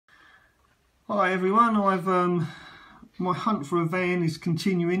Hi everyone, my hunt for a van is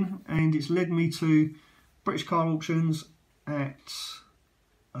continuing and it's led me to British car auctions at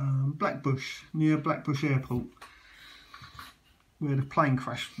Blackbush, near Blackbush Airport, where the plane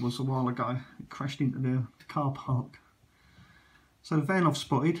crash was a while ago. It crashed into the car park. So the van I've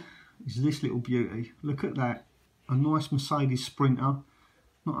spotted is this little beauty. Look at that, a nice Mercedes Sprinter.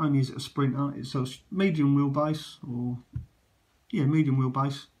 Not only is it a Sprinter, it's a medium wheelbase, medium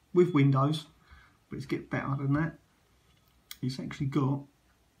wheelbase with windows. But it's get better than that. It's actually got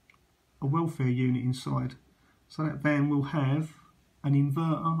a welfare unit inside. So that van will have an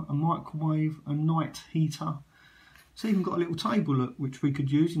inverter, a microwave, a night heater. It's even got a little table which we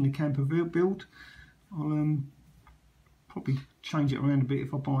could use in the camper build. I'll probably change it around a bit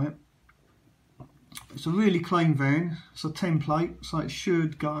if I buy it. It's a really clean van. It's a template, so it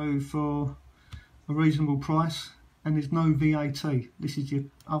should go for a reasonable price. And there's no VAT. This is your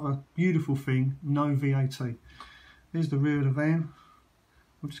other beautiful thing, no VAT. There's the rear of the van.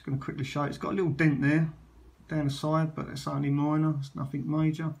 I'm just going to quickly show it. It's got a little dent there down the side, but it's only minor, it's nothing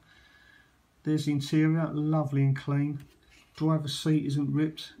major. There's the interior, lovely and clean. Driver's seat isn't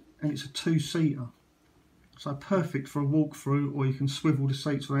ripped, and it's a two-seater. So perfect for a walk-through, or you can swivel the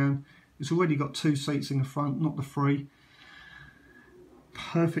seats around. It's already got two seats in the front, not the three.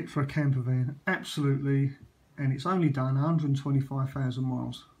 Perfect for a camper van, absolutely. And it's only done 125,000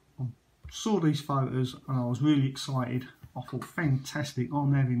 miles. I saw these photos and I was really excited. I thought, fantastic,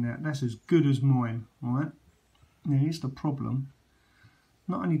 I'm having that. That's as good as mine, right? Now here's the problem.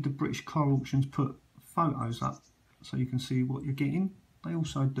 Not only do British car auctions put photos up so you can see what you're getting, they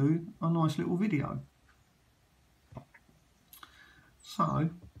also do a nice little video. So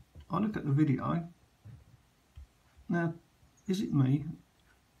I look at the video. Now, is it me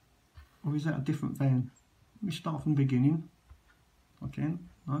or is that a different van? Let me start from the beginning. Okay,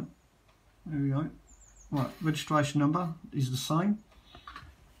 no, there we go. Right, registration number is the same.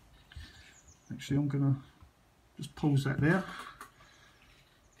 Actually, I'm gonna just pause that there.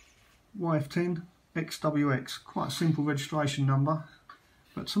 YF10 XWX, quite a simple registration number,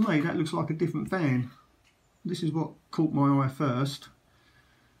 but to me that looks like a different van. This is what caught my eye first.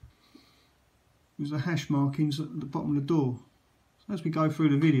 There's the hash markings at the bottom of the door. So as we go through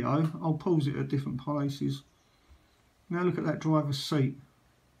the video, I'll pause it at different places. Now look at that driver's seat.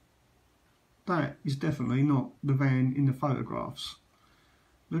 That is definitely not the van in the photographs.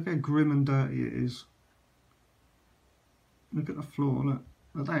 Look how grim and dirty it is. Look at the floor, look.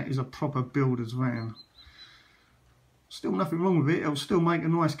 Now that is a proper builder's van. Still nothing wrong with it, it'll still make a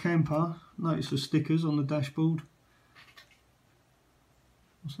nice camper. Notice the stickers on the dashboard.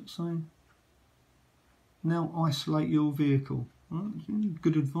 What's that saying? Now isolate your vehicle. Right,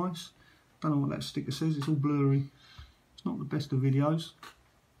 good advice. Don't know what that sticker says, it's all blurry. It's not the best of videos.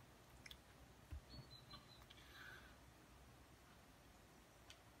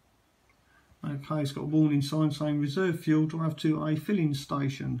 Okay, it's got a warning sign saying reserve fuel, drive to a filling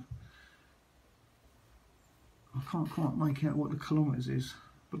station. I can't quite make out what the kilometres is,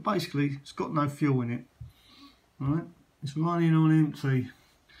 but basically it's got no fuel in it. Right, it's running on empty.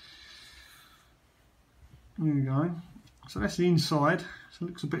 There we go. So that's the inside. So it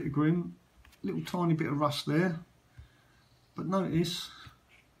looks a bit grim. Little tiny bit of rust there. But notice,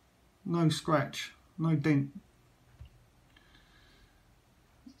 no scratch, no dent.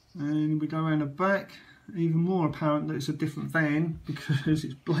 And we go around the back, even more apparent that it's a different van because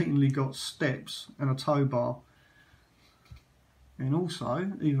it's blatantly got steps and a tow bar. And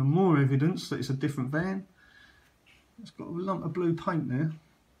also, even more evidence that it's a different van. It's got a lump of blue paint there.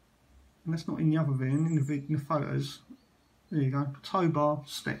 And that's not in the other van, in the photos. There you go, tow bar,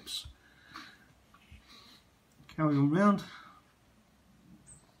 steps. Carry on round.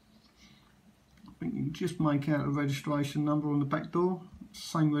 I think you can just make out a registration number on the back door.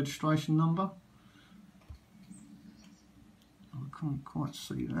 Same registration number. I can't quite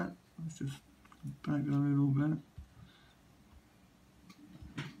see that. Let's just back a little bit.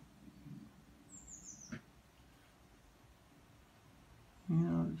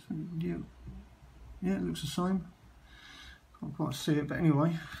 Yeah, it looks the same. Can't quite see it, but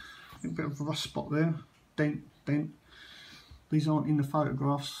anyway, a bit of a rust spot there. Dent. These aren't in the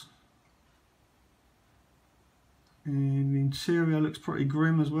photographs. And the interior looks pretty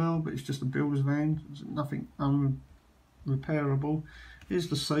grim as well, but it's just a builder's van. There's nothing unrepairable. Here's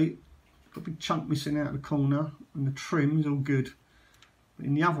the seat. Got a big chunk missing out of the corner, and the trim is all good. But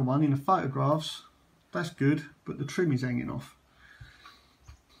in the other one, in the photographs, that's good, but the trim is hanging off.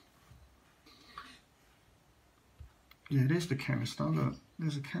 Yeah, there's the canister. Look,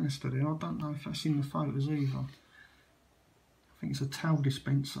 there's a canister there. I don't know if that's in the photos either. I think it's a towel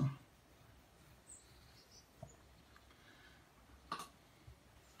dispenser.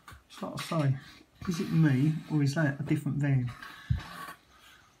 got to say, is it me or is that a different van?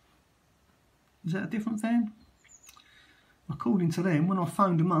 Is that a different van? According to them, when I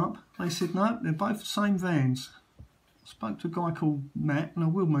phoned them up, they said no, they're both the same vans. I spoke to a guy called Matt, and I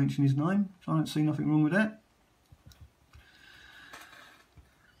will mention his name, so I don't see nothing wrong with that.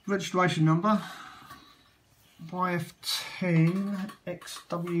 Registration number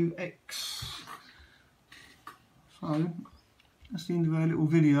YF10XWX. So that's the end of our little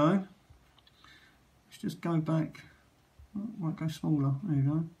video. Let's just go back. Oh, it might go smaller. There you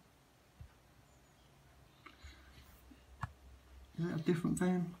go. Is that a different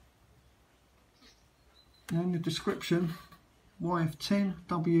van? Now in the description,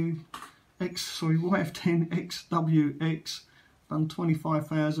 YF10XWX done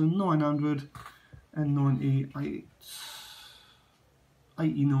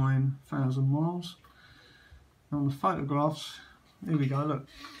 89,000 miles. And on the photographs, there we go, look,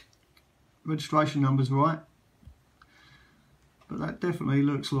 registration number's right, but that definitely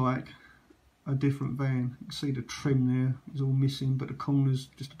looks like a different van. You can see the trim there is all missing, but the corner's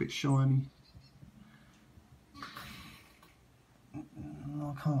just a bit shiny.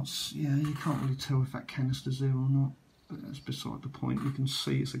 I can't, yeah, you can't really tell if that canister's there or not, but that's beside the point. You can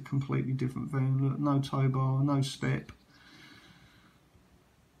see it's a completely different van. Look, no tow bar, no step,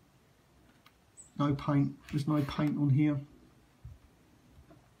 no paint. There's no paint on here.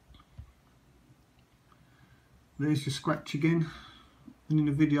 There's your scratch again. And in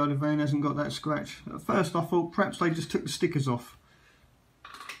the video the van hasn't got that scratch. At first I thought perhaps they just took the stickers off.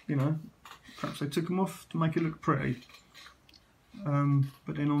 You know, perhaps they took them off to make it look pretty.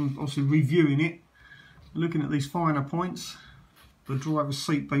 But then on obviously reviewing it, looking at these finer points, the driver's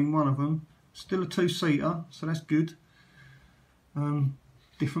seat being one of them, still a two-seater, so that's good.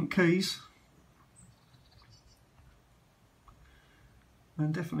 Different keys.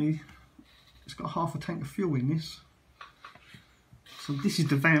 And definitely it's got half a tank of fuel in this. So this is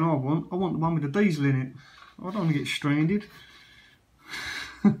the van I want. I want the one with the diesel in it. I don't want to get stranded.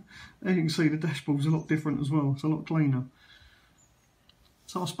 As you can see, the dashboard's a lot different as well. It's a lot cleaner.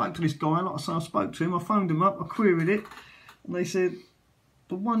 So I spoke to this guy, like I say, I spoke to him, I phoned him up, I queried it, and they said,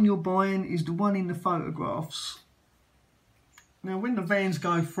 the one you're buying is the one in the photographs. Now when the vans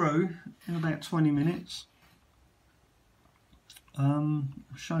go through, in about 20 minutes, I'll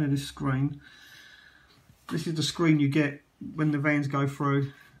show you this screen. This is the screen you get when the vans go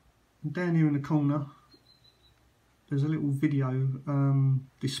through. And down here in the corner, there's a little video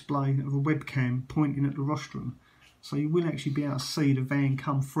display of a webcam pointing at the rostrum. So you will actually be able to see the van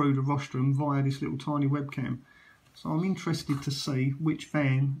come through the rostrum via this little tiny webcam. So I'm interested to see which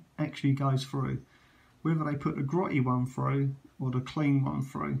van actually goes through. Whether they put the grotty one through or the clean one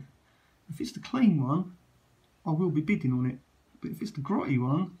through. If it's the clean one, I will be bidding on it. But if it's the grotty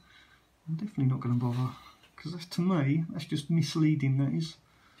one, I'm definitely not going to bother. Because that's, to me, that's just misleading, that is.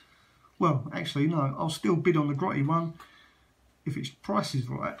 Well, actually no, I'll still bid on the grotty one if its price is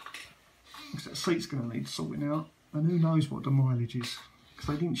right. Because that seat's going to need sorting out. And who knows what the mileage is, because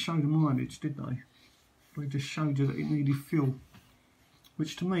they didn't show the mileage, did they? They just showed you that it needed fuel,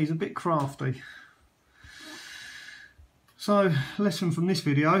 which to me is a bit crafty. So, lesson from this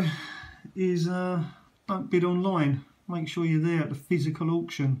video is don't bid online. Make sure you're there at the physical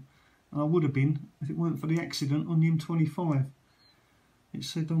auction. And I would have been if it weren't for the accident on the M25. It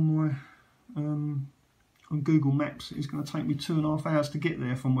said on my on Google Maps it's going to take me 2.5 hours to get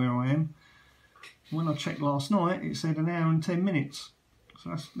there from where I am. When I checked last night, it said 1 hour and 10 minutes.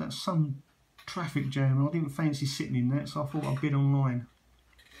 So that's some traffic jam, and I didn't fancy sitting in that, so I thought I'd bid online.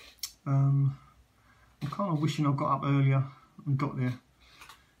 I'm kind of wishing I got up earlier and got there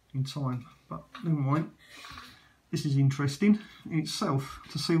in time, but never mind. This is interesting in itself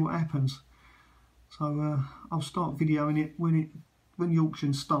to see what happens. So I'll start videoing it when the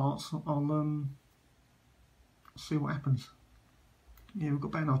auction starts. I'll see what happens. Yeah, we've got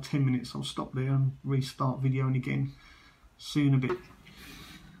about another 10 minutes. I'll stop there and restart videoing again soon a bit.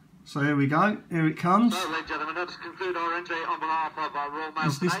 So here we go. Here it comes. So, ladies and gentlemen, let us conclude our entry on behalf of our Royal Mail.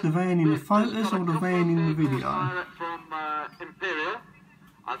 Is this the van in the photos or the van in the video? From Imperial,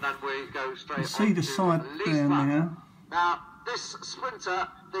 and then we go straight on. You see the side down there. Now, this Sprinter,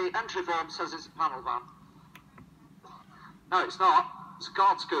 the entry form says it's a panel van. No, it's not. It's a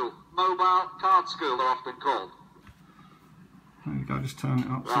card school. Mobile card school, they're often called. There you go, just turn it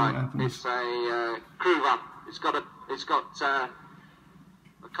up, see right, what happens. It's a crew van. It's got a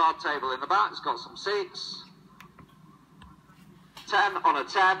card table in the back. It's got some seats. 10 on a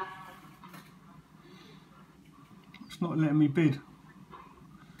 10. It's not letting me bid.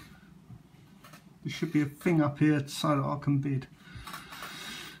 There should be a thing up here so that I can bid.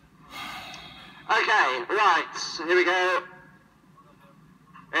 Right, here we go.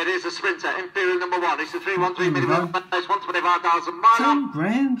 It is a Sprinter, Imperial number 1. It's a 313 millimetre base, 125,000 miles. 10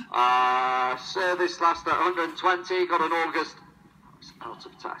 grand? Service last at 120, got an August. It's out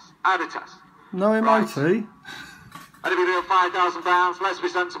of test. Out of test. No MOT? Right. Anybody got £5,000? Let's be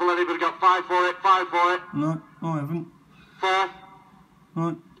sensible. Anybody got 5 for it? 5 for it? No, I haven't. 4.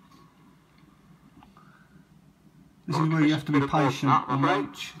 Right. This is where you have to be patient and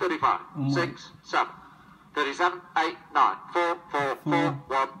watch. 35, 6, 7, 37, 8, 9, 4, 4, 4,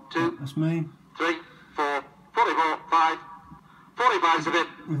 1, 2. That's me. 3, 4, 44, 5, 45 is a bit,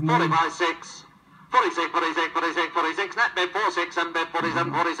 45, 6, 46, 46, 46, 46, net bid, 46, and bid,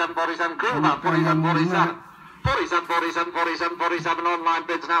 47, 47, 47, crew about 47, 47, 47, 47, 47, 47, online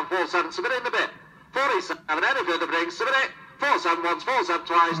bids now, 47, submit in the bid, 47, any further bidding, submit it, 47 once, 47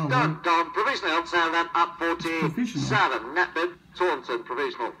 twice, done, provisional on sale then at 47, net bid, Taunton,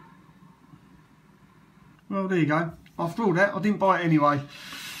 provisional. Well, there you go. After all that, I didn't buy it anyway.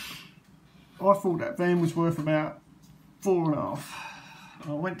 I thought that van was worth about 4.5.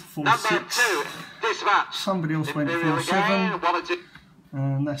 I went to 4.6. Number 2, dispatch. Somebody else went to 4.7.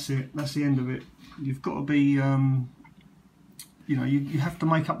 And that's it. That's the end of it. You've got to be, you know, you have to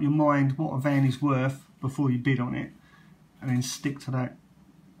make up your mind what a van is worth before you bid on it, and then stick to that.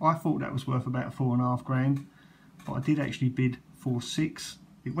 I thought that was worth about 4.5 grand, but I did actually bid 4.6.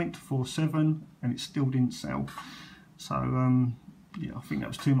 It went to 4.7 and it still didn't sell. So yeah, I think that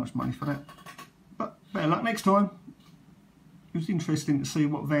was too much money for that. But better luck next time. It was interesting to see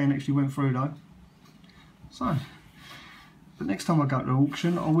what van actually went through though. So, but next time I go to the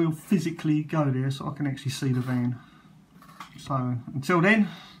auction, I will physically go there so I can actually see the van. So until then,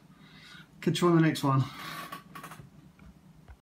 catch you on the next one.